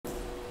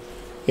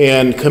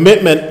And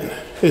commitment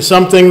is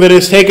something that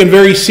is taken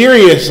very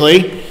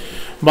seriously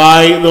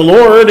by the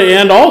Lord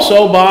and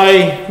also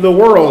by the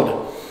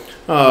world.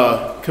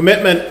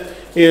 Commitment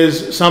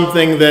is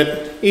something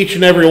that each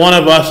and every one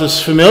of us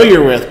is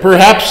familiar with.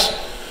 Perhaps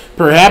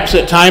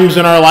at times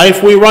in our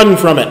life we run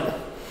from it.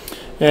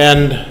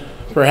 And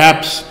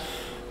perhaps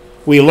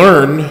we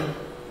learn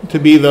to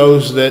be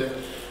those that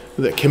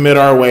commit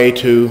our way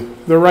to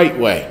the right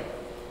way.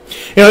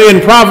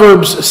 In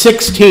Proverbs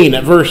 16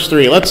 at verse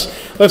 3,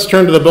 let's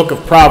turn to the book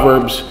of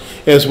Proverbs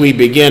as we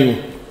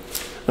begin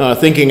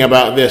thinking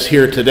about this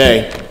here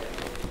today.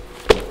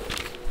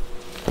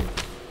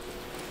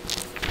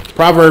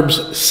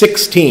 Proverbs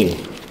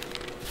 16.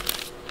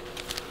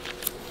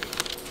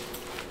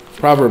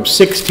 Proverbs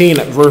 16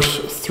 at verse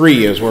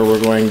 3 is where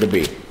we're going to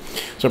be.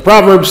 So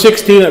Proverbs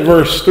 16 at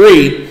verse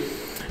 3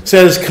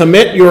 says,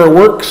 "Commit your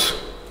works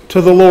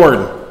to the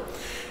Lord,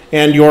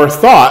 and your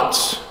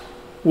thoughts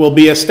will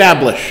be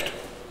established."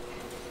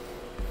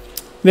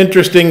 An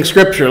interesting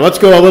scripture. Let's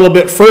go a little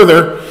bit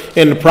further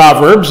into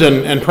Proverbs,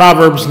 and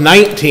Proverbs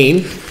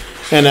 19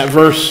 and at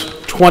verse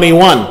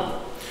 21.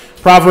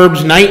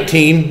 Proverbs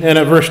 19 and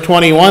at verse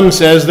 21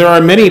 says, "There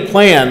are many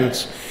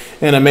plans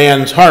in a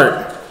man's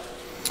heart.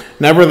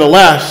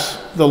 Nevertheless,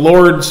 the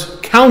Lord's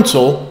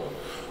counsel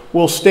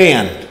will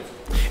stand."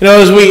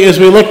 As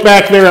we look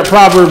back there at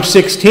Proverbs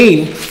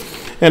 16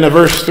 and at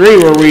verse 3,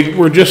 where we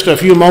were just a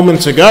few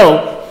moments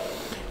ago,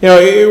 we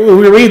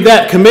read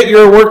that, "Commit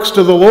your works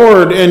to the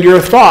Lord, and your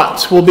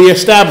thoughts will be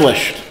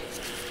established."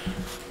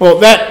 Well,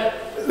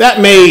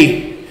 that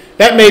may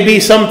be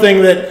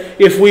something that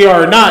if we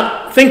are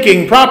not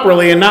thinking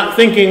properly and not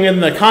thinking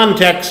in the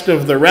context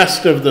of the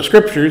rest of the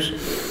scriptures,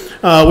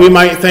 we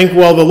might think,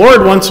 well, the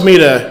Lord wants me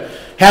to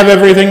have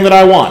everything that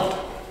I want.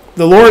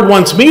 The Lord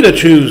wants me to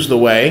choose the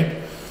way.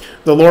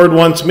 The Lord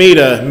wants me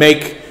to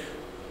make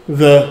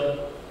the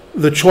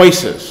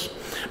choices.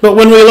 But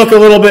when we look a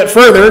little bit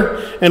further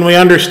and we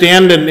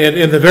understand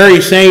in the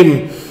very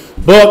same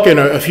book and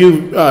a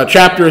few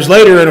chapters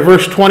later in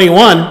verse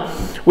 21,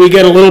 we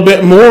get a little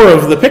bit more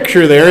of the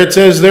picture there. It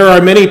says, "There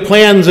are many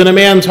plans in a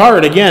man's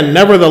heart." Again,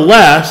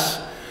 nevertheless,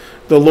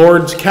 the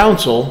Lord's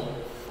counsel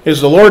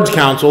is the Lord's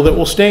counsel that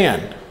will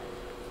stand.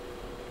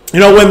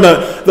 When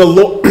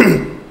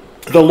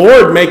the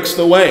Lord makes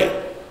the way,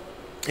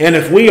 and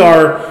if we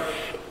are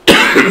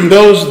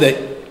those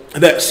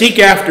that seek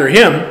after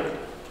Him,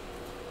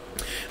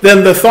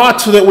 then the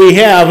thoughts that we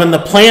have and the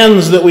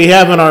plans that we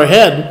have in our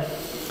head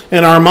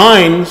and our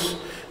minds,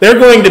 they're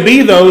going to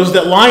be those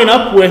that line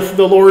up with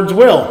the Lord's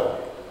will,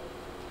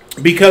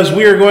 because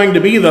we are going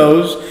to be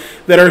those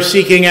that are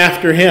seeking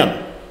after Him.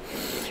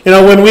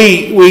 When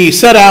we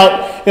set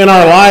out in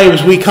our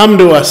lives, we come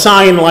to a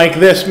sign like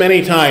this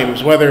many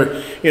times,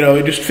 whether,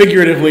 just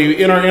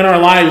figuratively in our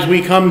lives,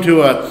 we come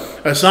to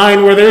a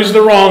sign where there's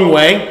the wrong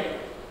way.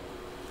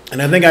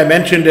 And I think I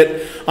mentioned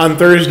it on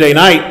Thursday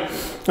night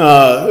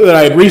that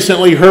I had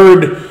recently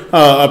heard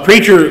a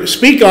preacher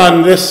speak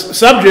on this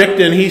subject,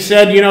 and he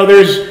said,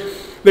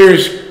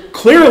 there's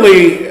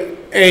clearly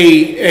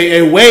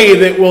a way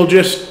that will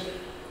just,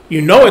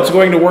 it's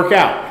going to work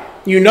out.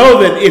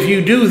 That if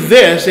you do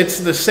this, it's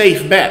the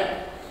safe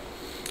bet.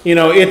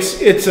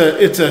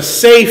 It's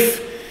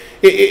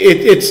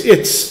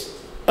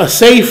a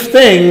safe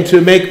thing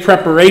to make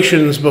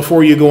preparations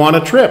before you go on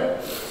a trip.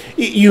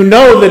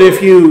 That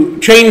if you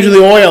change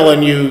the oil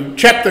and you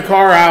check the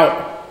car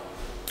out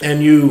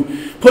and you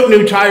put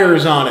new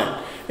tires on it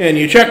and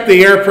you check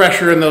the air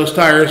pressure in those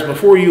tires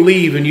before you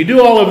leave and you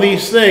do all of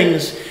these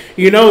things,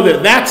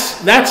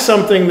 that's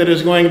something that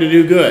is going to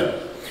do good.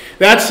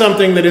 That's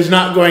something that is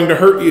not going to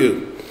hurt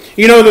you.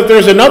 That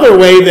there's another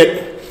way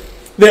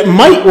that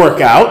might work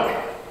out.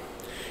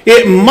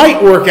 It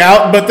might work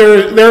out, but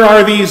there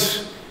are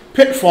these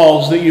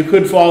pitfalls that you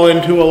could fall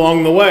into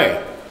along the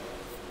way.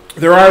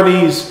 There are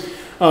these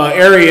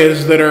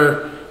areas that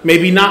are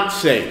maybe not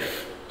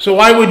safe. So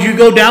why would you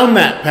go down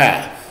that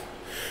path?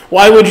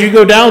 Why would you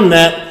go down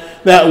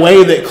that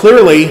way that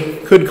clearly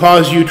could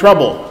cause you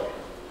trouble?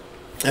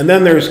 And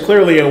then there's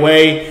clearly a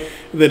way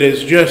that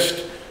is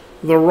just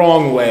the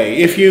wrong way.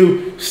 If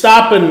you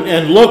stop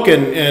and look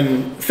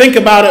and think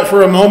about it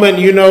for a moment,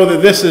 you know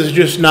that this is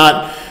just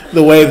not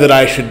the way that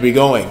I should be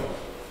going.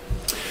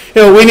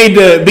 We need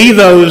to be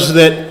those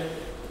that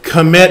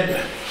commit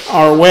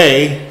our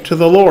way to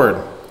the Lord,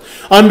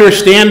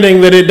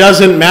 understanding that it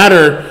doesn't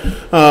matter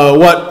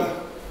what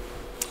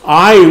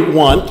I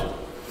want.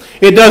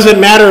 It doesn't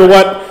matter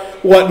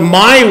what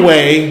my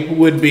way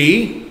would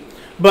be,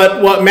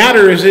 but what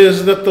matters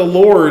is that the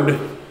Lord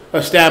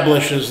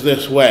establishes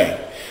this way,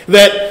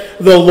 that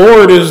the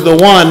Lord is the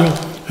one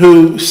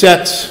who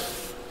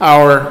sets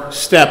our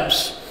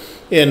steps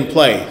in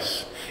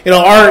place.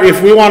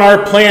 If we want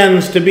our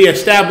plans to be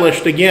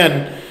established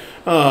again,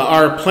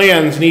 our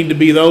plans need to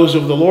be those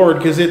of the Lord,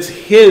 because it's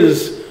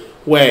His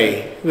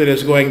way that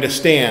is going to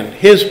stand.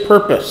 His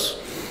purpose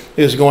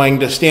is going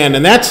to stand,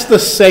 and that's the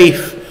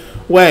safe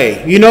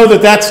way.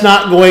 That's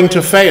not going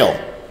to fail.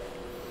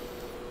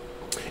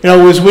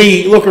 As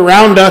we look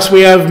around us,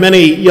 we have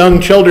many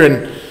young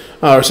children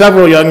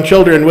several young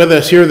children with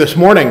us here this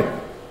morning.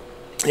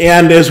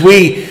 And as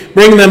we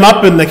bring them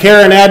up in the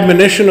care and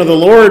admonition of the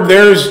Lord,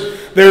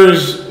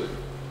 there's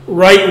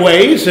right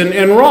ways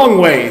and wrong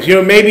ways.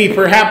 Maybe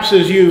perhaps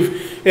as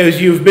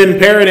you've been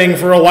parenting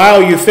for a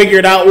while, you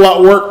figured out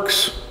what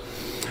works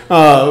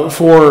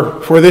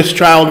for this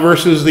child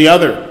versus the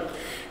other.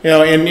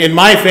 In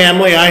my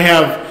family, I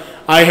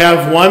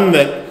have one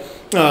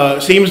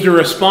that seems to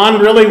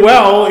respond really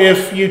well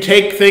if you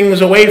take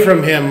things away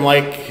from him,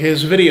 like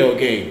his video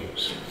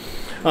games.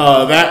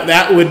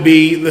 That would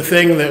be the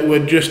thing that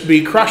would just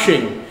be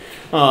crushing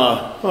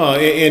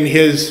in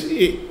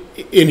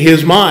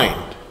his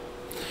mind.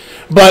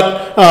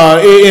 But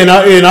in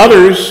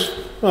others,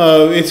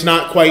 it's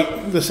not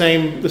quite the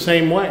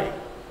same way.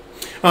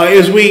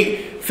 As we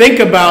think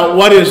about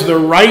what is the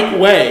right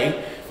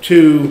way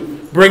to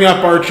bring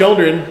up our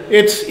children,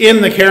 it's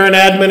in the care and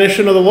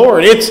admonition of the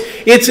Lord. It's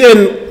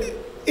in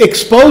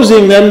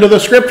exposing them to the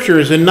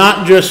Scriptures, and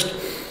not just,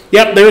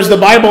 yep, there's the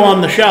Bible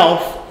on the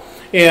shelf,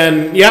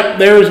 and yep,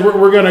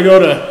 we're going to go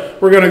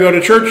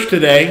to church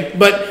today,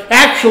 but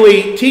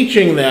actually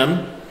teaching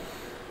them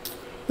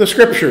the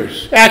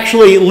Scriptures,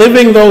 actually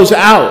living those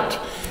out,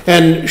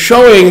 and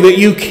showing that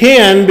you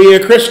can be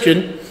a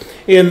Christian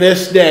in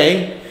this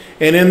day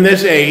and in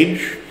this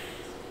age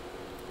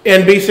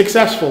and be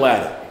successful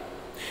at it.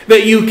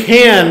 That you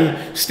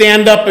can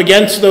stand up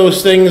against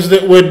those things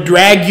that would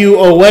drag you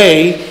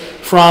away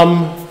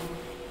from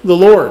the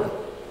Lord.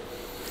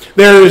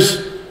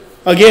 There's,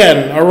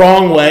 again, a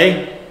wrong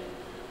way,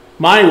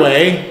 my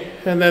way,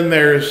 and then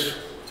there's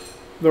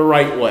the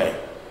right way.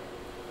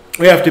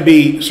 We have to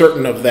be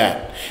certain of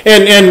that.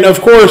 And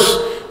of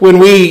course, when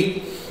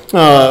we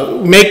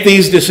make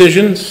these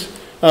decisions,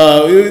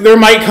 there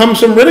might come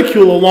some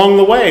ridicule along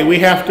the way. We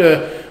have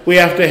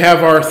to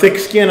have our thick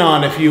skin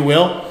on, if you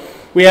will.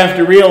 We have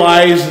to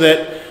realize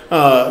that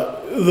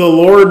the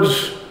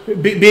Lord's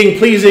being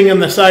pleasing in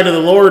the sight of the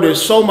Lord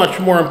is so much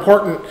more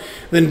important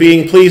than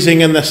being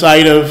pleasing in the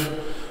sight of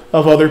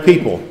other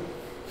people.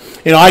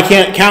 I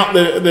can't count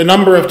the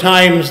number of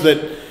times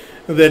that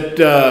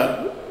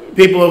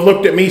people have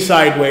looked at me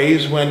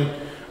sideways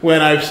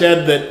when I've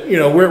said that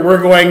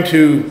we're going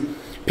to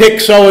pick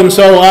so and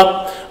so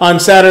up on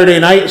Saturday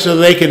night so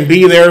they can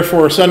be there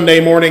for Sunday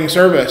morning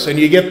service, and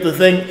you get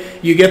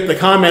the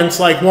comments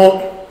like,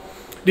 "Well,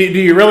 do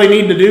you really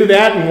need to do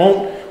that? And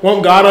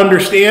won't God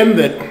understand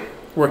that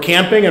we're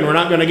camping and we're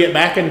not going to get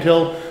back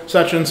until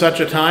such and such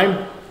a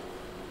time?"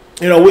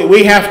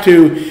 We have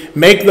to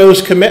make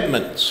those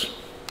commitments.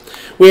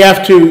 We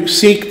have to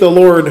seek the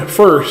Lord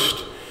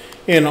first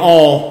in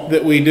all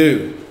that we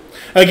do.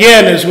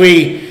 Again, as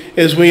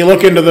we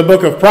look into the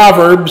book of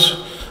Proverbs,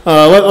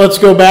 let's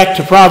go back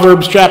to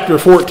Proverbs chapter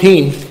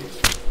 14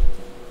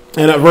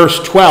 and at verse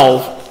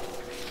 12.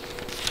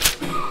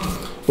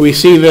 We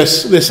see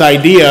this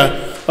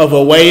idea of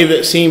a way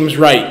that seems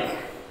right.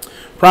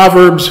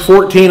 Proverbs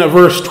 14 at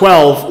verse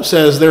 12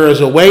 says, "There is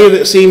a way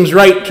that seems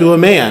right to a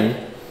man,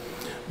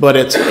 but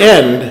its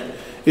end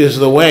is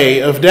the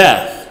way of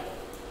death."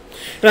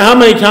 Now, how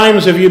many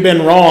times have you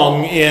been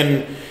wrong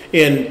in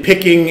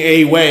picking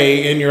a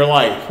way in your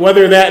life?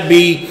 Whether that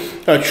be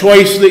a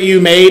choice that you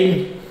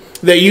made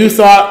that you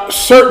thought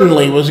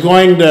certainly was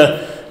going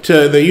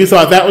that you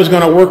thought that was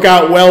going to work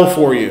out well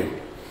for you,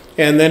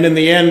 and then in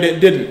the end it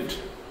didn't.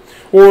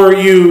 Or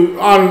you,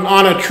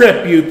 on a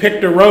trip, you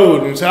picked a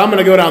road and said, "I'm going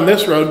to go down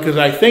this road because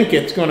I think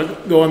it's going to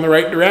go in the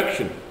right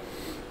direction."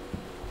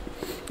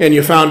 And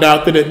you found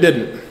out that it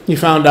didn't. You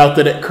found out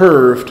that it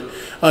curved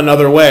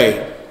another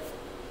way.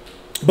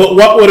 But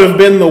what would have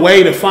been the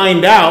way to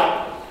find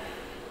out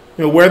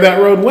where that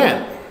road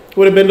went? It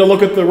would have been to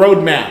look at the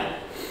road map.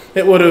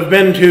 It would have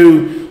been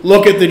to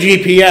look at the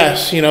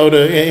GPS.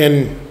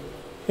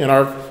 In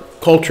our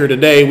culture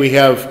today, we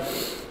have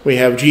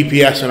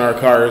GPS in our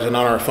cars and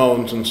on our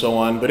phones and so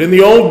on. But in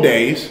the old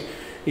days,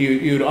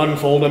 you'd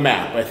unfold a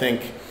map. I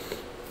think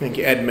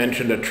Ed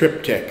mentioned a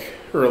triptych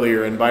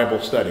earlier in Bible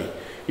study.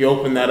 You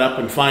open that up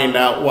and find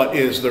out what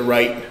is the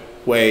right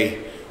way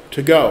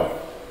to go.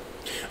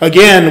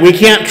 Again, we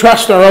can't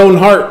trust our own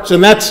hearts,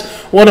 and that's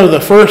one of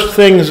the first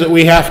things that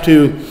we have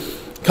to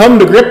come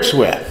to grips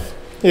with,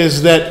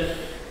 is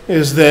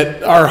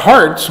that our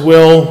hearts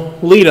will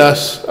lead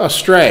us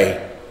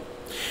astray.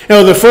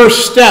 The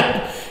first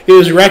step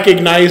is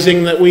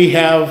recognizing that we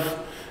have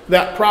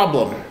that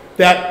problem,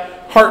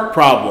 that heart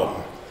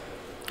problem,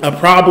 a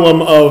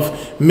problem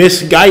of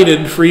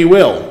misguided free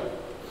will.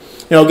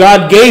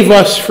 God gave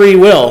us free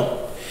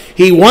will.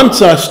 He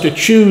wants us to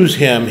choose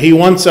Him. He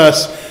wants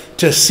us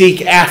to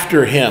seek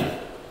after Him.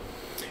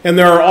 And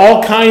there are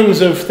all kinds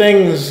of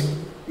things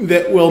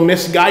that will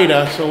misguide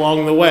us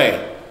along the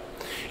way.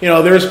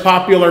 There's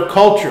popular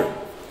culture.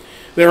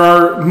 There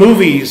are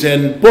movies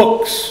and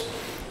books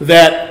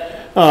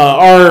that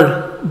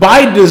are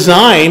by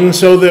design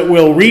so that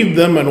we'll read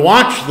them and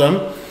watch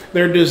them.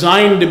 They're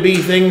designed to be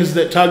things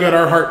that tug at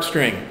our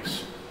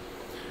heartstrings.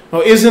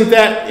 Oh, isn't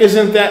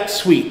that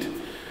sweet?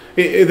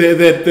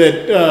 That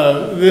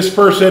this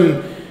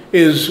person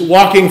is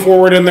walking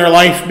forward in their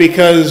life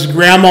because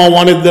grandma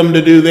wanted them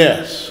to do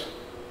this,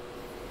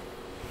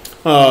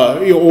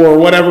 or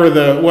whatever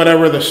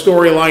the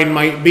storyline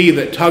might be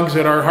that tugs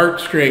at our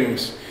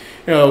heartstrings.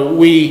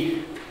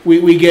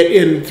 We get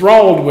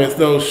enthralled with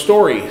those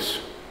stories,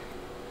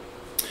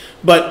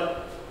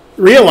 but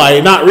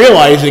not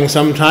realizing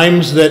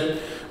sometimes that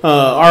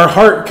our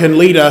heart can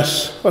lead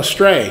us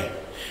astray.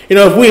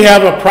 If we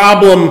have a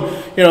problem,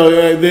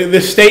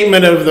 this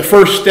statement of the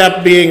first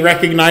step being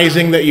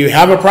recognizing that you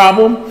have a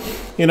problem,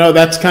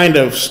 that's kind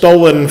of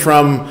stolen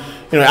from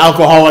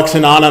Alcoholics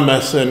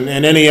Anonymous and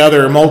any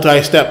other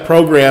multi-step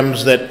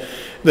programs that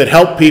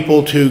help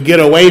people to get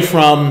away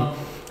from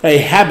a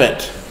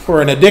habit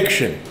or an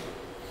addiction.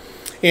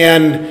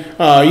 And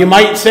you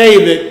might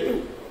say that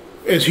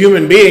as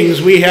human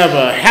beings, we have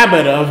a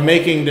habit of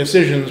making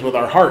decisions with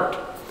our heart,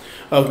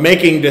 of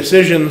making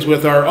decisions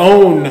with our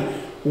own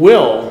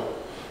will,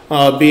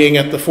 being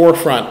at the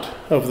forefront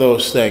of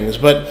those things,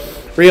 but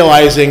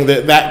realizing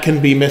that can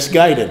be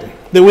misguided,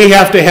 that we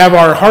have to have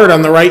our heart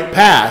on the right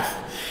path,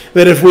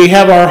 that if we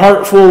have our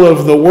heart full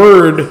of the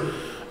Word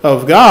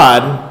of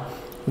God,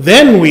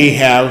 then we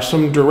have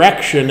some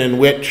direction in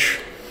which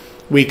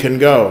we can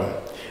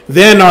go.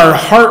 Then our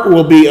heart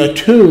will be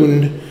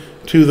attuned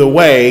to the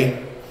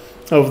way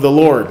of the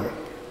Lord.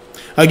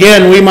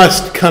 Again, we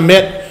must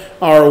commit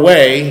our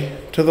way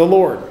to the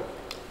Lord.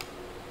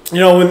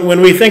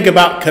 When we think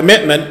about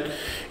commitment,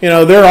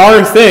 there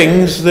are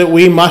things that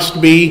we must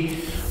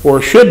be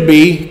or should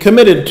be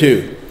committed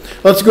to.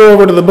 Let's go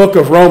over to the book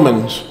of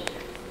Romans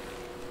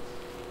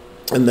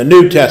in the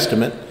New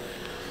Testament.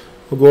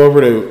 We'll go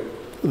over to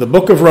the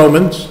book of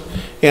Romans,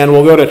 and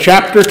we'll go to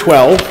chapter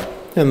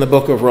 12 in the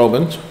book of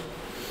Romans,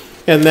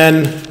 and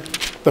then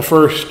the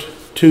first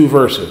 2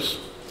 verses.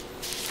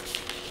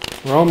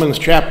 Romans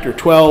chapter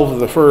 12,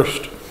 the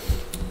first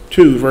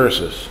 2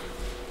 verses.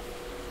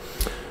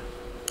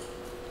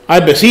 I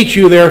beseech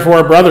you,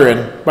 therefore,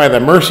 brethren, by the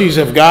mercies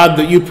of God,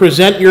 that you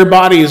present your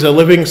bodies a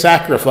living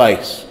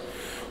sacrifice,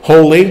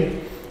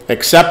 holy,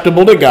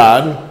 acceptable to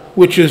God,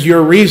 which is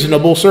your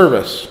reasonable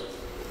service.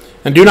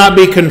 And do not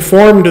be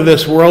conformed to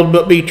this world,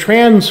 but be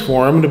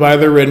transformed by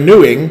the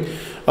renewing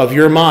of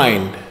your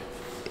mind,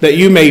 that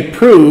you may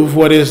prove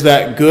what is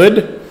that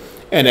good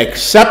and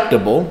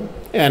acceptable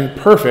and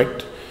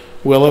perfect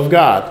will of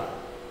God.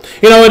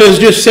 It is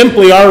just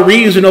simply our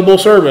reasonable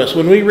service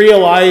when we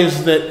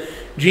realize that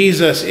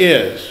Jesus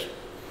is.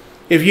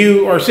 If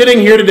you are sitting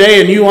here today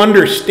and you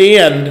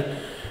understand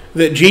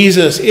that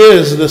Jesus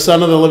is the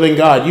Son of the living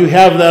God, you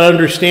have that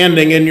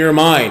understanding in your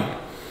mind,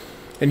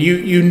 and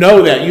you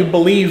know that, you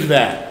believe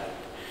that.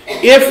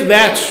 If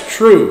that's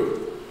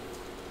true,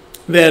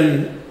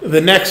 then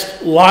the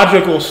next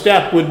logical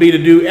step would be to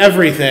do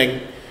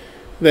everything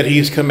that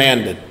He's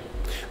commanded.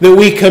 That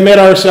we commit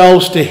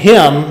ourselves to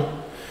Him,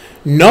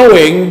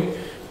 knowing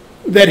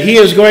that He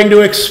is going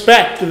to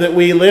expect that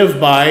we live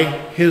by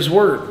His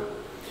word.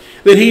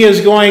 That He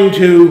is going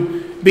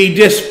to be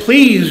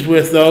displeased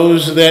with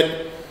those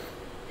that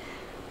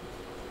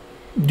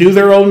do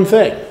their own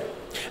thing,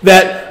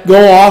 that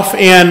go off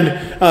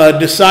and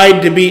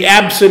decide to be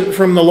absent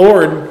from the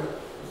Lord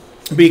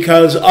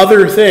because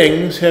other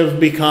things have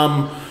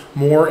become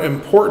more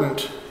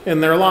important in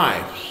their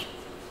lives.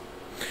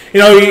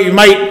 You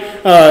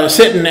might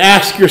sit and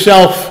ask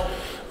yourself,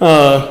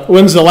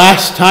 when's the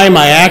last time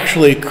I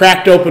actually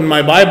cracked open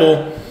my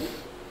Bible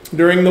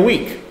during the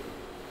week?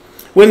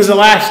 When's the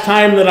last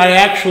time that I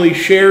actually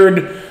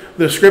shared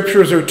the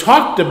Scriptures or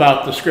talked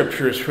about the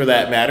Scriptures, for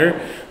that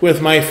matter,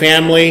 with my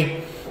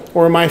family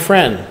or my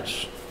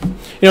friends?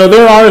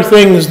 There are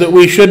things that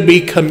we should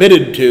be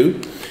committed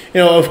to.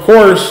 Of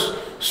course,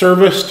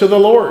 service to the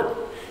Lord.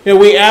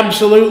 We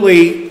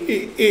absolutely,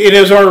 it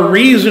is our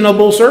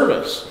reasonable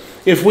service.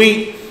 If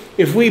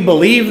we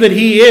believe that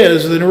He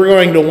is, then we're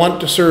going to want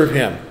to serve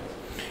Him.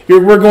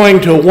 We're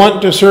going to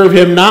want to serve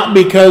Him not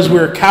because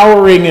we're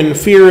cowering in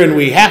fear and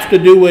we have to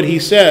do what He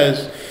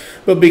says,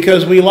 but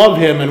because we love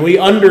Him and we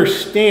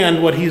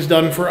understand what He's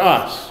done for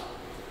us.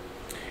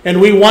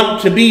 And we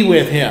want to be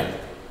with Him.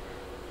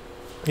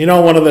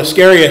 One of the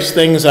scariest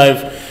things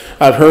I've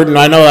heard, and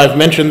I know I've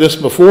mentioned this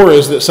before,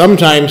 is that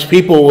sometimes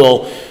people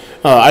will,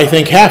 I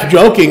think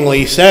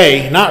half-jokingly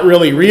say, not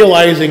really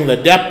realizing the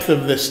depth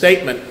of this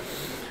statement,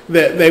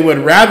 that they would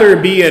rather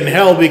be in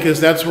hell because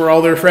that's where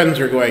all their friends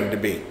are going to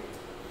be.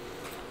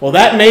 Well,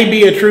 that may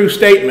be a true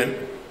statement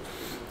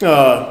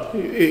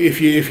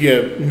if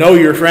you know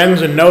your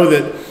friends and know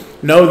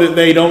that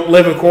they don't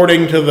live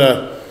according to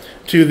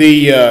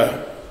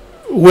the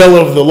will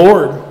of the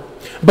Lord.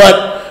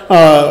 But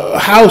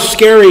how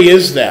scary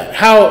is that?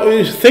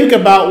 Think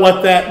about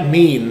what that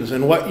means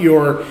and what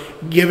you're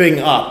giving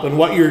up and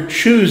what you're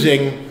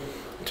choosing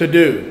to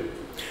do.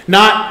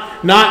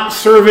 Not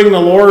serving the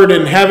Lord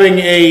and having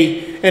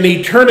an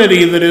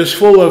eternity that is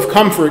full of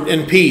comfort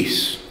and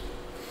peace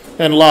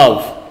and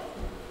love.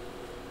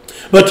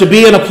 But to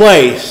be in a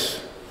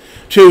place,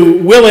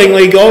 to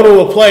willingly go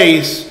to a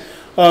place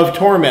of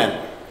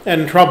torment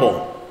and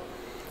trouble.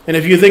 And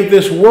if you think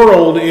this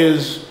world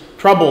is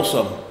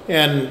troublesome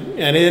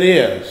and it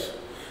is.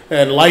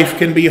 And life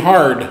can be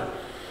hard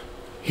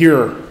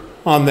here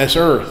on this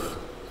earth.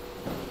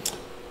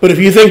 But if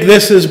you think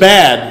this is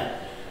bad,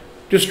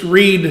 just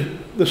read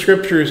the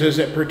scriptures as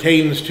it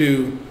pertains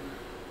to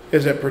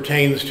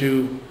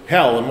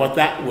hell and what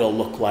that will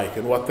look like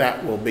and what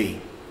that will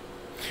be.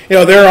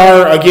 There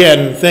are,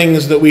 again,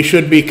 things that we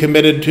should be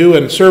committed to,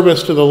 and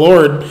service to the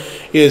Lord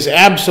is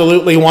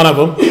absolutely one of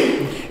them.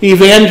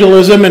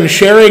 Evangelism and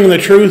sharing the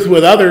truth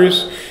with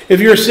others. If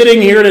you're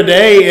sitting here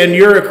today and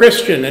you're a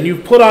Christian and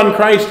you've put on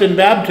Christ in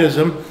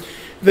baptism,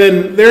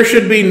 then there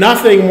should be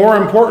nothing more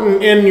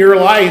important in your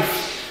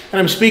life, and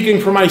I'm speaking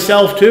for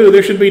myself too,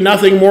 there should be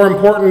nothing more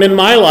important in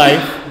my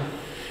life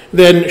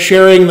than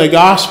sharing the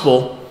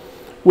gospel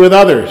with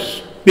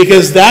others.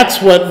 Because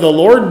that's what the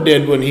Lord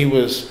did when he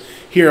was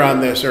here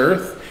on this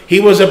earth. He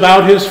was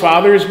about his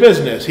Father's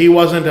business. He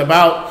wasn't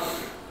about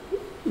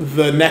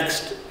the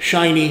next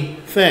shiny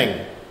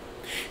thing.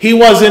 He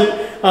wasn't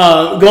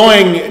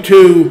going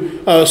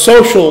to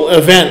social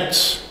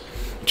events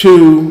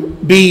to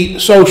be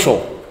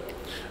social.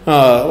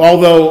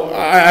 Although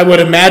I would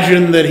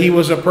imagine that he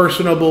was a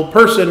personable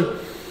person,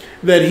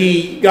 that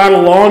he got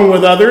along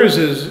with others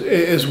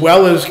as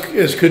well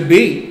as could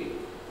be,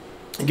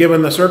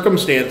 given the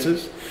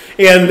circumstances,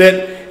 and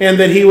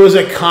that he was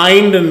a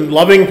kind and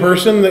loving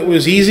person that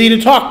was easy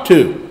to talk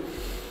to,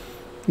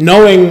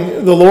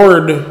 knowing the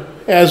Lord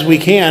as we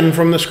can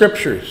from the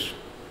scriptures.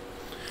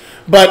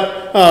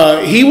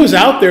 But he was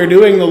out there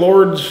doing the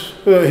Lord's,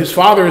 his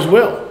Father's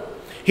will.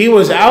 He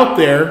was out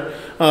there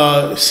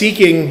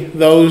seeking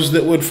those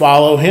that would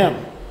follow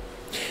him.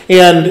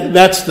 And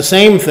that's the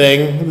same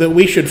thing that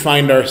we should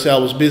find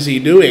ourselves busy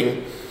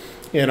doing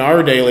in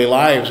our daily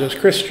lives as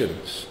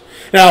Christians.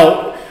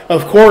 Now,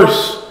 of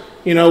course,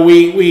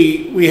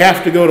 we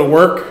have to go to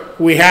work.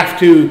 We have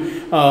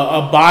to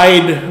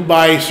abide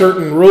by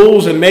certain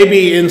rules, and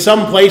maybe in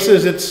some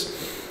places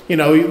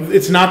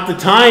it's not the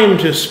time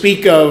to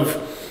speak of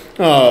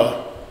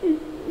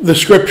the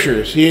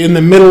scriptures in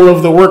the middle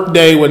of the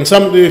workday when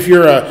if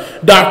you're a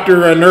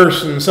doctor or a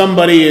nurse and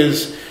somebody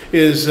is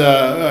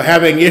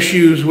having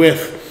issues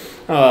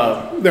with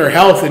their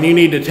health and you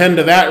need to tend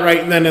to that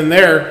right then and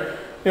there.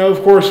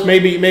 Of course,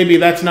 maybe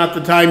that's not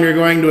the time you're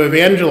going to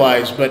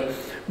evangelize, but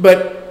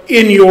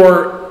in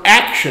your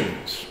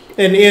actions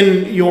and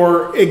in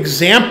your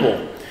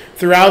example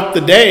throughout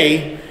the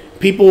day,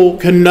 people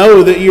can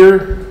know that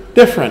you're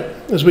different.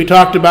 As we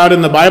talked about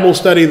in the Bible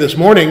study this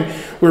morning,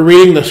 we're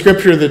reading the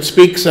scripture that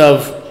speaks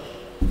of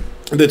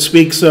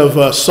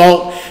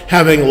salt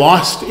having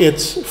lost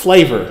its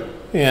flavor,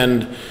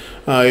 and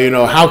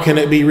how can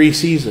it be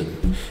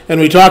reseasoned? And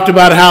we talked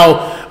about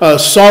how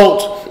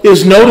salt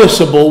is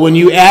noticeable when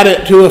you add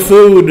it to a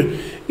food.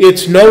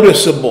 It's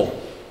noticeable.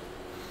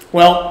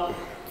 Well,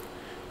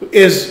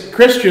 as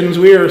Christians,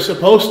 we are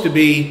supposed to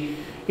be,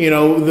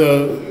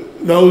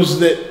 those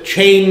that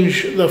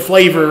change the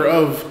flavor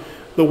of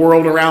the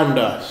world around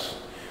us.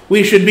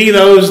 We should be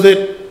those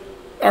that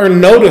are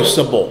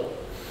noticeable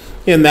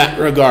in that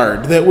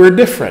regard, that we're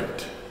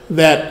different,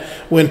 that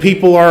when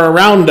people are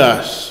around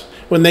us,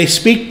 when they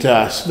speak to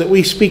us, that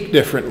we speak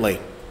differently.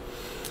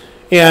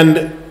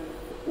 And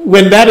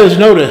when that is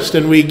noticed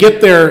and we get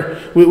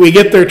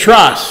their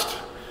trust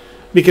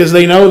because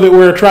they know that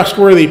we're a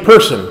trustworthy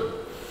person,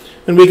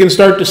 and we can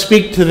start to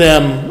speak to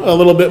them a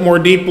little bit more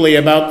deeply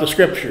about the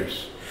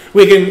scriptures.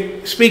 We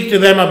can speak to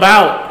them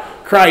about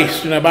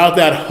Christ and about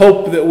that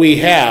hope that we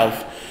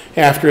have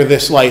after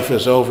this life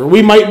is over.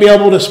 We might be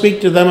able to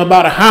speak to them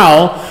about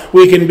how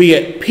we can be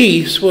at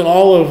peace when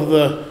all of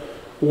the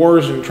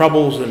wars and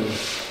troubles and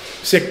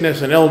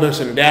sickness and illness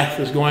and death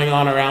is going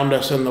on around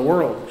us in the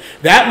world.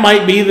 That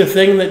might be the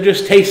thing that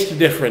just tastes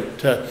different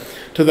to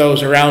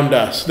those around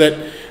us,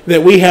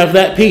 that we have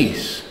that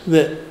peace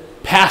that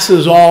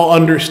passes all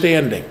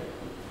understanding.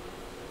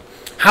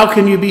 How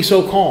can you be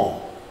so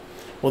calm?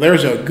 Well,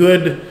 there's a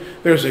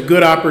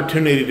good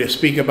opportunity to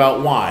speak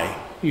about why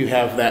you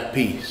have that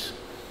peace.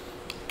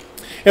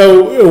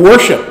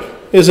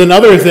 Worship is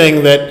another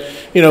thing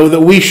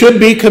that we should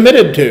be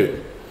committed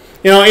to.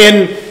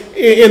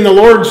 In the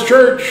Lord's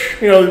church,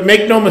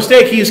 make no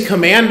mistake, he's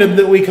commanded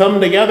that we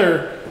come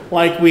together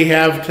like we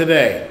have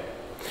today.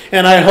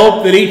 And I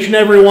hope that each and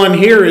every one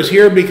here is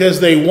here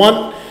because they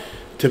want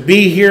to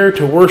be here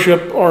to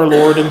worship our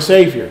Lord and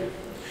Savior.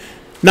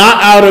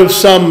 Not out of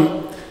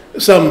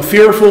some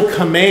fearful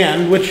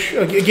command, which,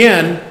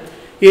 again,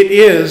 it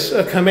is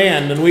a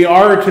command, and we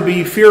are to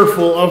be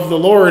fearful of the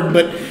Lord.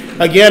 But,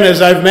 again,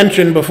 as I've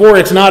mentioned before,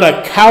 it's not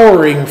a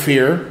cowering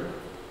fear,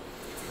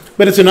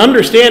 but it's an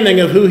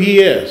understanding of who he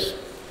is.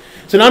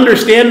 It's an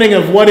understanding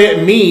of what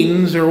it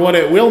means or what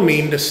it will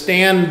mean to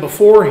stand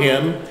before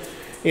him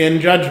in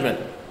judgment.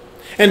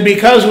 And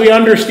because we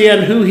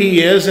understand who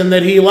he is and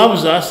that he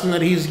loves us and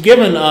that he's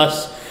given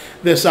us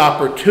this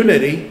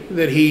opportunity,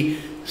 that he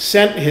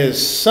sent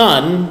his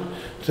Son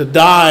to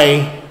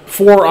die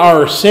for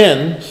our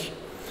sins,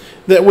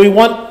 that we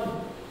want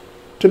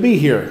to be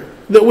here,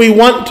 that we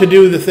want to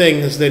do the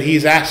things that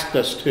he's asked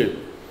us to.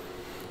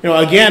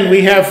 Again,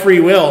 we have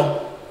free will,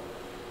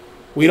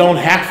 We don't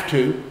have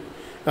to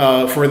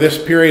for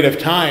this period of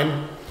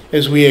time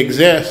as we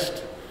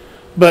exist.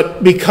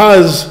 But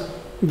because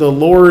the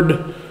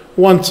Lord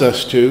wants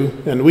us to,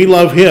 and we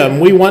love Him,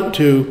 we want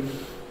to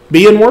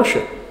be in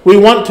worship. We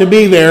want to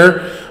be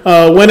there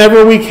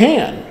whenever we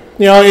can.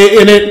 You know,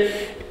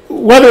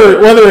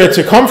 whether it's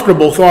a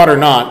comfortable thought or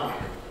not,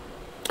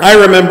 I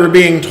remember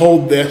being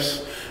told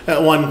this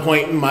at one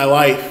point in my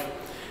life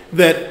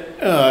that,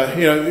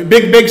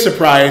 big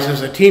surprise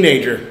as a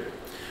teenager,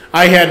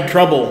 I had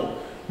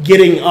trouble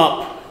getting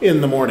up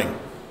in the morning.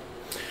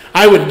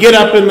 I would get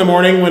up in the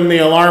morning when the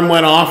alarm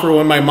went off or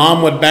when my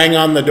mom would bang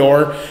on the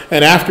door,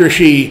 and after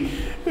she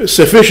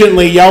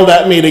sufficiently yelled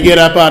at me to get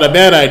up out of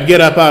bed, I'd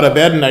get up out of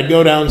bed and I'd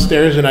go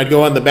downstairs and I'd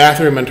go in the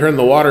bathroom and turn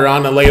the water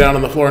on and lay down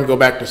on the floor and go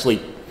back to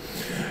sleep.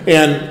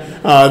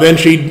 And then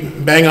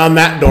she'd bang on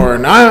that door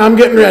and I'm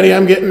getting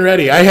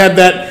ready. I had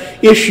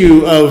that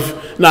issue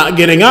of not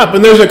getting up.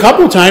 And there's a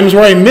couple times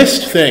where I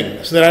missed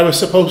things that I was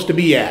supposed to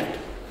be at.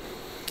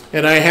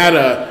 And I had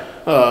a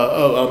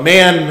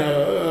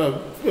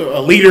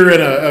leader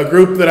in a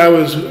group that I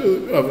was,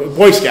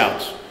 Boy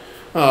Scouts.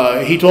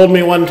 He told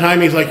me one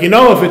time, he's like,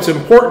 if it's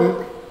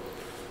important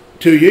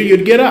to you,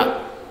 you'd get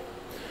up.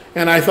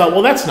 And I thought,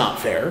 well, that's not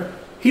fair.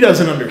 He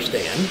doesn't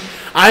understand.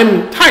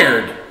 I'm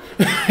tired.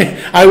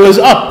 I was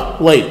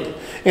up late,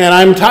 and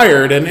I'm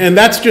tired. And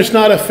that's just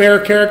not a fair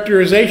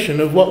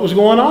characterization of what was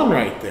going on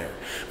right there.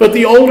 But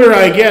the older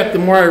I get, the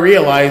more I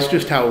realize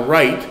just how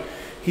right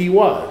he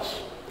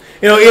was.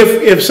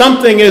 If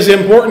something is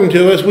important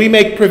to us, we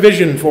make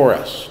provision for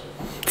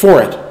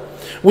it.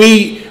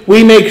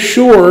 We make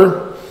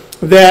sure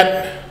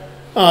that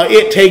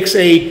it takes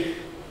a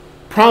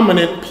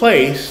prominent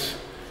place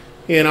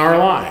in our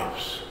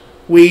lives.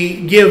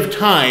 We give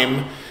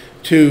time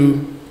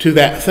to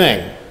that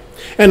thing.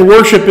 And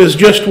worship is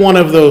just one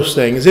of those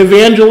things.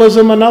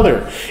 Evangelism,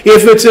 another.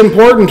 If it's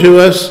important to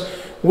us,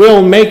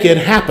 we'll make it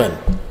happen.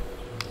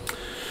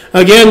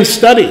 Again,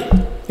 study.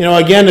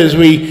 Again, as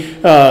we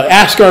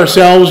ask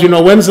ourselves,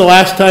 when's the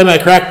last time I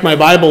cracked my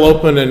Bible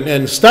open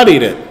and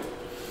studied it?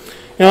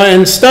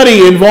 And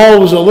study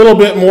involves a little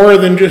bit more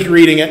than just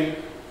reading it.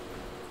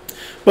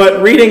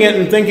 But reading it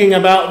and thinking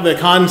about the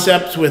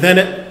concepts within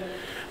it,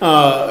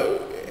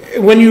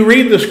 when you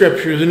read the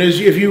Scriptures, and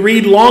if you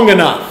read long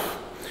enough,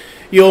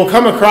 you'll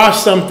come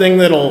across something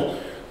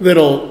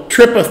that'll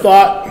trip a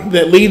thought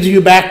that leads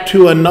you back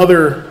to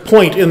another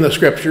point in the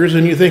Scriptures,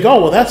 and you think,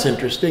 oh, well, that's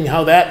interesting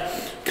how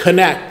that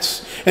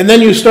connects. And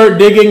then you start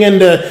digging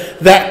into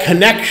that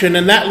connection,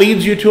 and that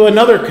leads you to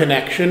another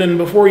connection, and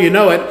before you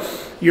know it,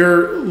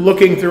 you're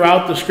looking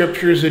throughout the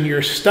Scriptures and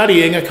you're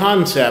studying a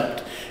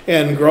concept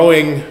and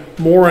growing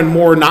more and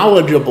more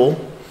knowledgeable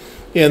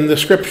in the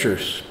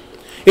Scriptures.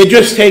 It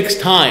just takes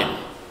time.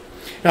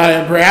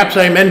 Perhaps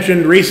I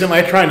mentioned recently,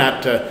 I try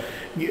not to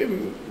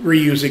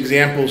reuse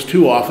examples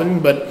too often,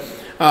 but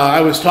I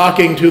was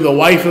talking to the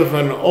wife of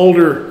an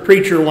older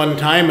preacher one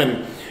time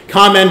and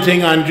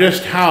commenting on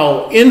just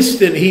how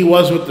instant he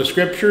was with the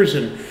Scriptures,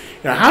 and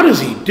how does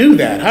he do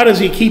that? How does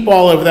he keep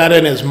all of that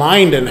in his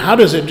mind, and how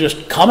does it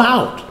just come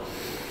out?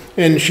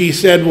 And she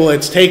said, well,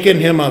 it's taken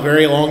him a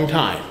very long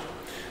time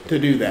to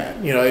do that.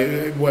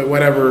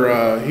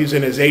 He's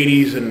in his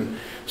 80s and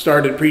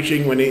started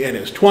preaching when in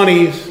his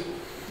 20s.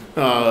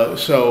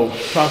 So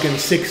talking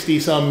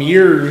 60-some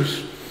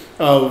years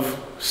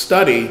of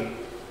study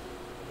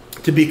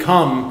to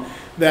become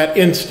that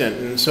instant.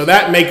 And so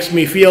that makes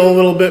me feel a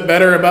little bit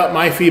better about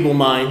my feeble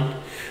mind.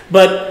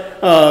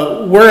 But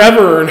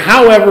wherever and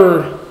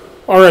however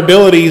our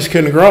abilities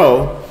can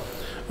grow,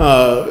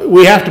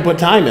 we have to put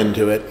time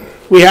into it.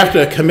 We have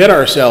to commit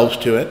ourselves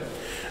to it.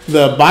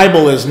 The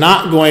Bible is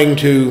not going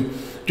to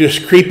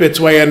just creep its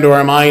way into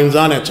our minds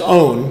on its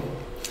own.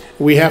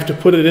 We have to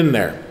put it in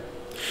there.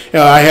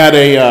 I had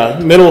a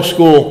middle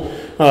school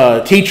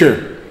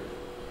teacher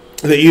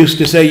that used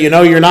to say,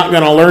 you're not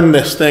going to learn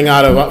this thing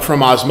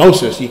from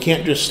osmosis. You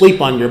can't just sleep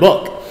on your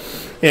book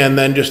and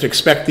then just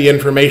expect the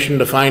information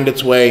to find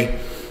its way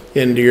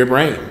into your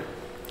brain.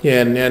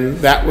 And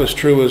that was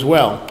true as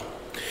well.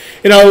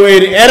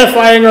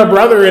 Edifying our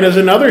brethren is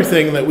another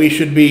thing that we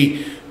should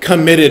be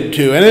committed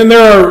to. And then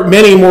there are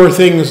many more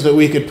things that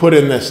we could put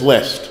in this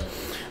list.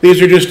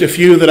 These are just a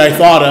few that I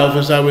thought of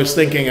as I was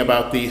thinking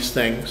about these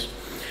things.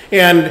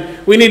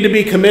 And we need to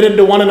be committed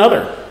to one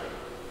another.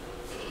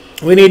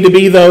 We need to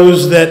be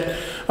those that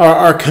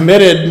are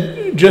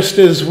committed just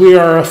as we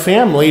are a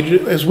family,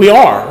 as we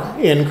are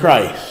in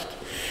Christ.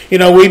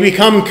 We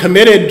become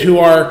committed to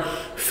our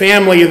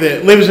family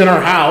that lives in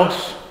our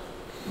house.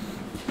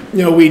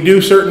 We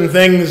do certain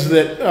things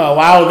that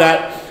allow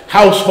that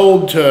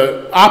household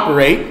to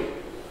operate.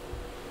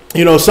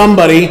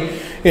 Somebody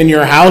in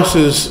your house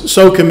is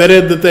so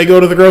committed that they go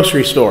to the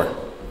grocery store.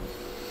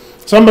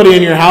 Somebody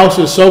in your house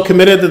is so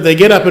committed that they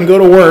get up and go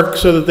to work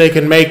so that they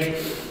can make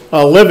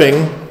a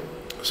living,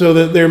 so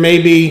that there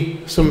may be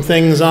some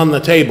things on the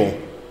table.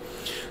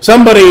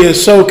 Somebody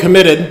is so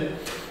committed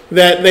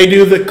that they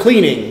do the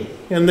cleaning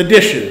and the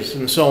dishes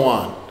and so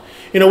on.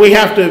 We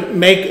have to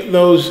make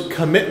those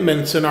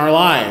commitments in our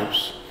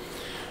lives.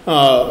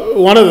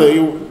 One of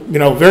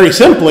the, very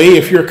simply,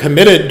 if you're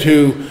committed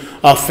to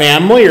a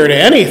family or to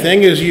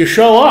anything, is you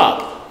show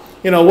up.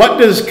 What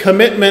does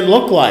commitment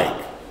look like?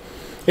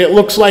 It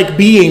looks like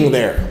being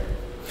there.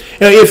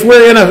 If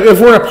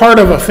we're a part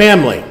of a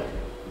family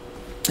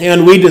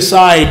and we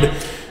decide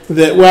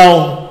that,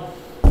 well,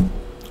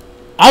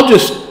 I'll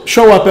just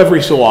show up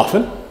every so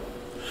often.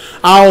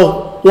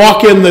 I'll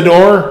walk in the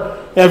door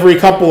every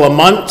couple of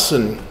months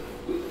and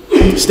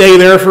stay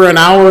there for an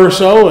hour or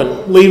so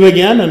and leave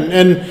again.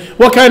 And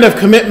what kind of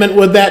commitment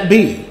would that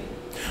be?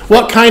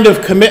 What kind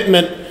of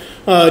commitment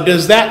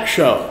does that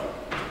show?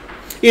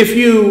 If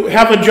you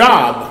have a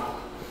job,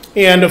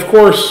 and of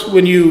course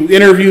when you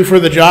interview for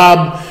the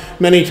job,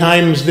 many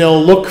times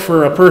they'll look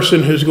for a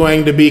person who's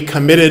going to be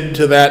committed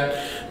to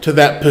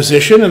that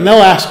position, and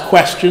they'll ask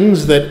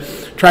questions that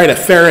try to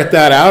ferret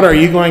that out. Are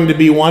you going to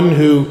be one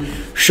who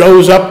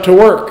shows up to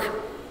work?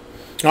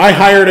 I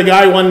hired a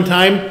guy one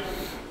time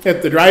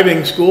at the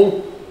driving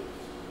school.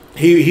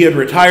 He had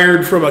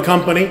retired from a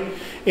company,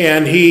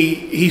 and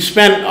he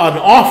spent an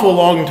awful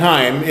long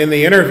time in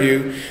the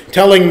interview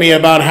telling me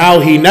about how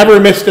he never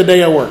missed a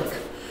day of work,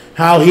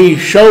 how he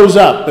shows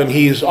up and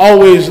he's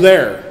always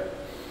there.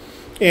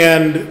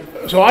 And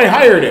so I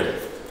hired him,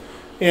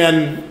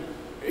 and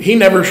he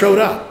never showed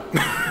up.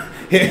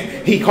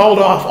 He called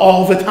off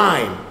all the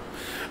time.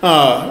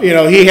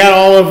 He had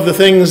all of the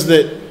things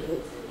that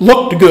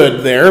looked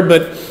good there,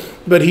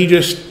 but he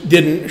just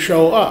didn't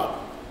show up.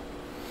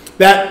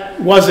 That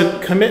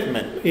wasn't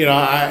commitment.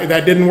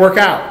 That didn't work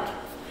out.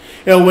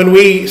 When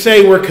we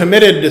say we're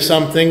committed to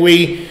something,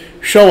 we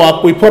show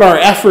up, we put our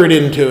effort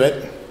into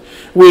it,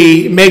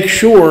 we make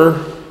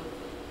sure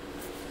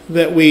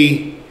that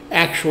we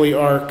actually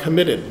are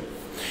committed.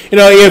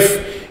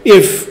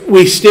 If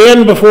we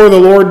stand before the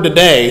Lord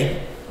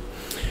today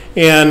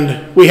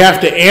and we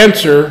have to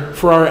answer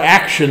for our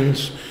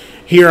actions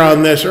here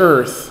on this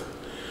earth,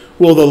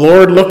 will the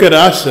Lord look at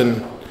us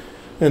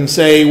and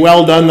say,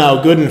 "Well done,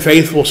 thou good and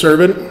faithful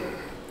servant"?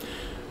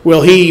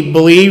 Will he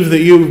believe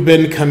that you've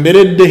been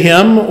committed to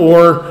him,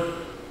 or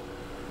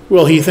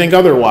will he think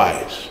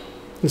otherwise?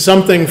 It's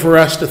something for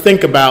us to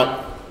think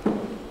about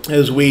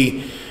as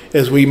we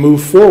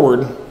move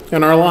forward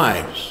in our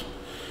lives.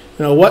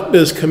 What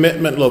does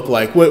commitment look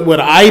like? Would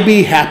I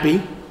be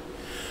happy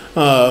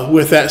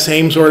with that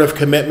same sort of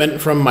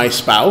commitment from my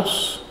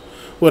spouse?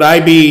 Would I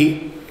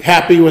be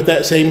happy with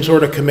that same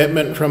sort of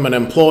commitment from an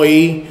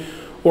employee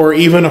or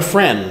even a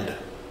friend?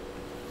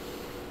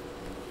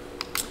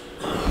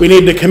 We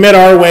need to commit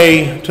our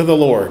way to the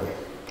Lord.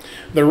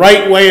 The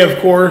right way, of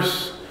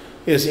course,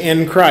 is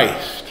in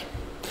Christ.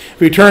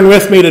 If you turn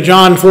with me to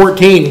John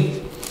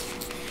 14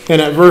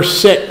 and at verse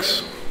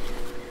 6.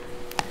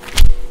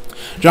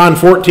 John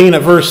 14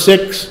 at verse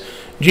 6,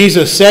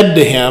 Jesus said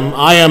to him,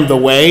 "I am the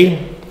way,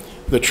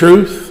 the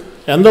truth,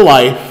 and the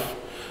life.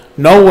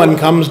 No one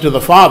comes to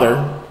the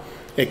Father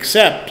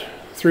except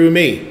through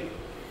me."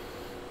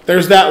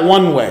 There's that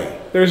one way.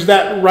 There's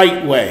that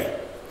right way.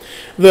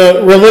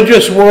 The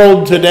religious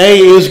world today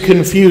is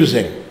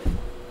confusing.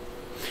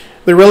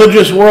 The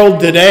religious world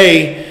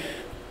today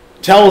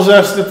tells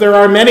us that there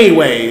are many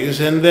ways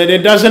and that it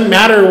doesn't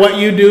matter what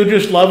you do,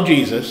 just love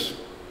Jesus.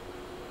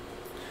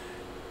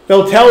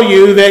 They'll tell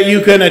you that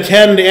you can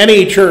attend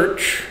any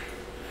church,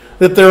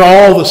 that they're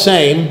all the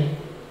same,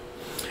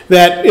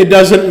 that it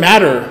doesn't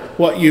matter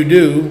what you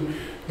do,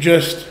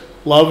 just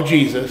love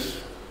Jesus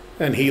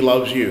and he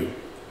loves you.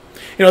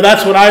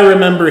 That's what I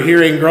remember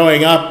hearing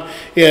growing up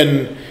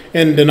in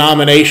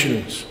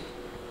denominations.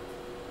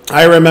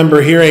 I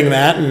remember hearing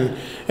that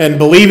and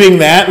believing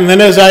that, and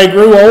then as I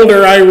grew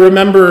older, I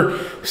remember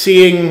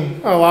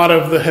seeing a lot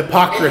of the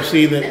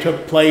hypocrisy that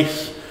took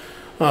place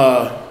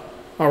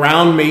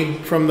around me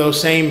from those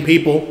same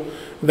people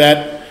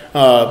that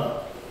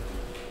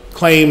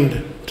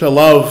claimed to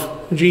love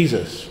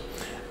Jesus.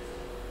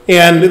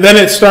 And then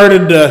it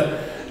started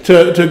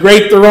to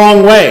grate the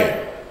wrong way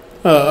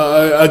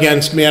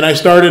against me, and I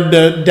started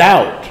to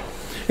doubt.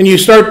 And you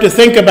start to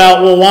think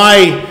about, well,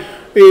 why,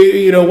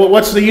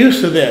 what's the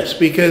use of this?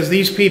 Because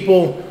these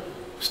people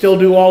still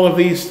do all of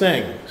these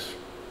things.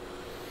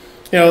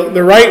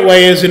 The right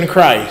way is in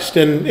Christ.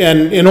 And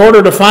in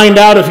order to find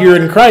out if you're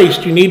in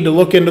Christ, you need to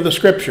look into the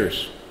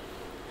Scriptures.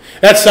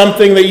 That's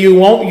something that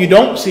you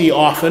don't see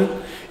often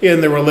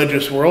in the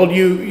religious world.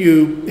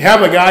 You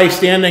have a guy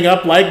standing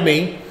up like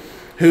me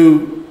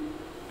who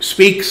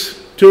speaks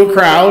to a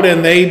crowd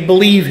and they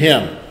believe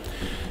him.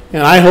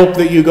 And I hope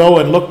that you go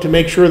and look to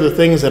make sure the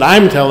things that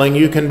I'm telling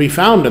you can be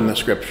found in the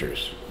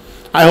Scriptures.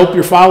 I hope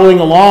you're following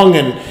along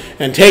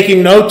and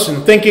taking notes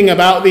and thinking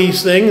about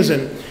these things.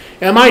 And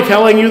am I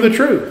telling you the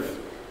truth?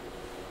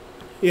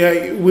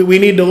 Yeah, we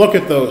need to look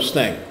at those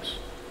things.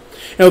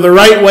 The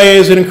right way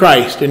is in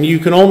Christ, and you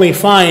can only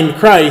find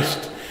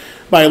Christ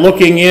by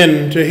looking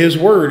into his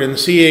word and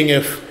seeing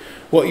if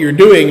what you're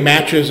doing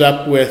matches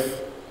up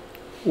with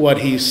what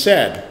he's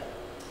said.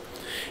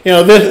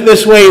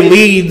 This way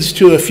leads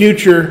to a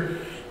future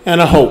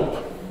and a hope.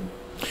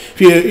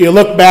 If you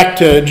look back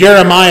to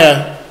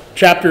Jeremiah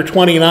chapter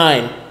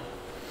 29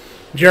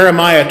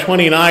 Jeremiah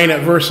 29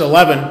 at verse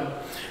 11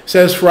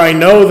 says, "For I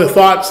know the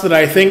thoughts that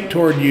I think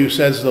toward you,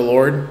 says the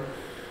Lord,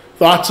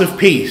 thoughts of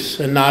peace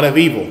and not of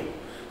evil,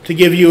 to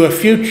give you a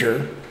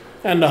future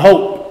and a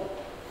hope."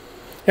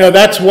 You know,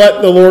 that's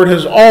what the Lord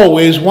has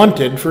always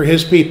wanted for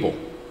his people.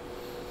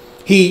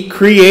 He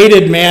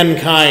created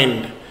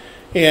mankind,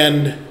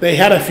 and they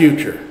had a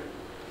future.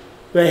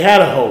 They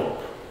had a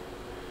hope.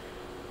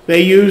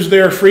 They used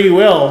their free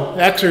will,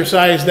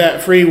 exercised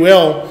that free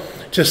will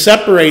to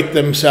separate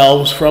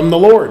themselves from the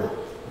Lord.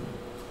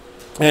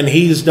 And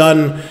he's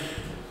done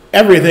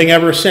everything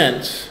ever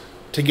since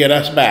to get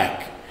us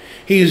back.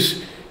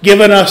 He's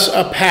given us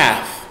a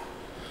path,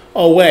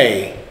 a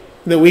way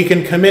that we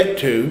can commit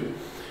to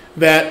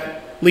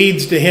that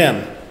leads to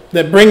him,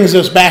 that brings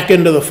us back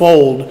into the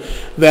fold,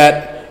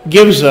 that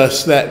gives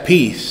us that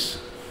peace,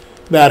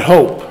 that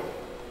hope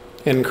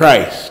in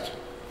Christ.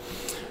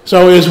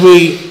 So as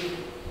we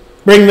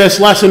bring this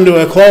lesson to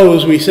a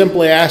close, we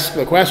simply ask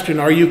the question,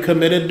 are you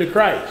committed to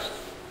Christ?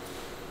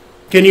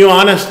 Can you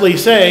honestly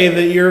say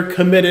that you're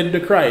committed to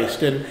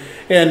Christ? And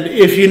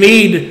if you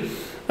need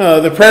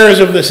the prayers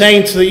of the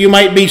saints that you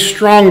might be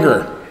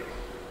stronger,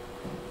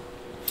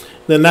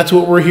 then that's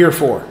what we're here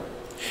for.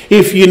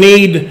 If you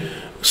need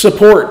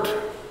support,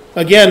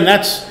 again,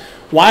 that's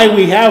why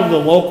we have the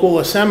local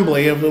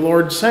assembly of the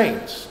Lord's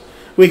saints.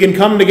 We can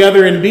come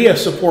together and be a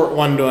support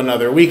one to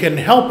another. We can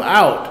help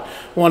out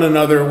one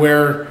another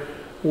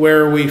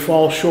where we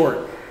fall short.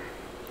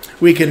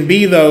 We can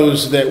be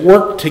those that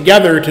work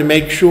together to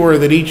make sure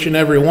that each and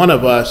every one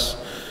of us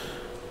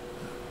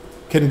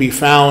can be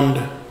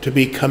found to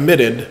be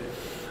committed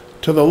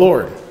to the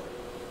Lord.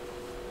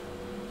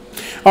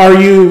 Are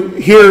you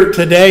here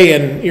today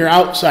and you're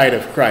outside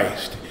of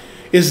Christ?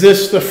 Is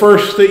this the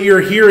first that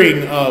you're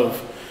hearing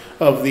of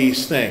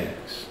these things?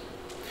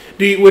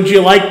 Would you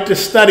like to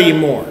study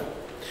more?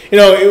 You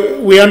know,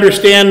 we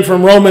understand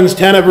from Romans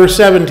 10 at verse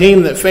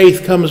 17 that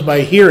faith comes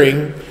by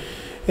hearing,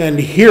 and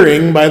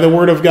hearing by the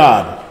word of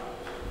God.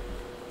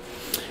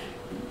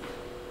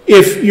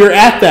 If you're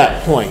at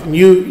that point,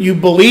 you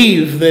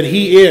believe that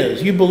he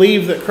is, you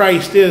believe that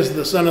Christ is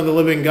the Son of the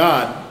living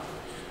God,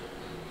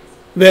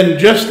 then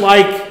just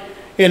like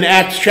in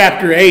Acts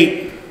chapter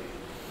 8,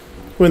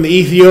 when the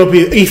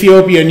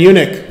Ethiopian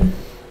eunuch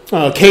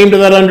came to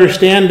that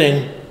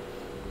understanding,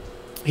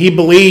 he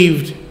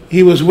believed,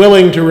 he was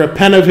willing to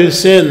repent of his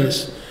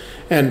sins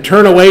and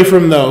turn away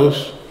from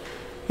those,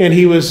 and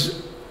he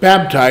was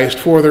baptized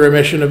for the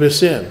remission of his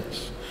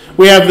sins.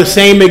 We have the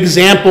same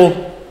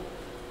example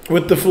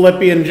with the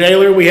Philippian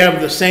jailer. We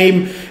have the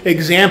same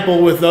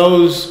example with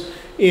those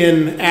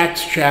in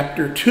Acts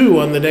chapter 2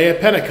 on the day of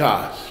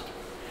Pentecost.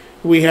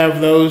 We have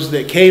those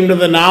that came to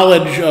the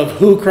knowledge of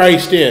who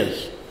Christ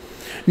is.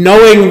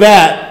 Knowing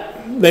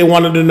that, they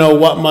wanted to know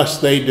what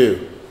must they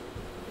do.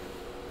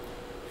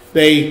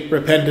 They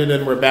repented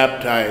and were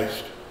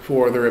baptized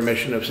for the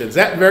remission of sins.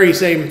 That very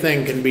same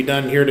thing can be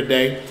done here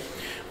today.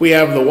 We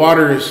have the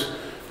waters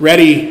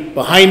ready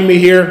behind me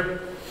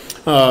here.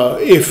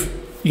 If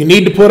you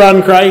need to put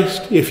on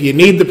Christ, if you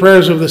need the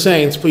prayers of the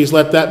saints, please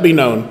let that be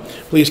known.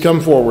 Please come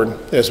forward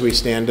as we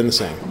stand and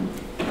sing.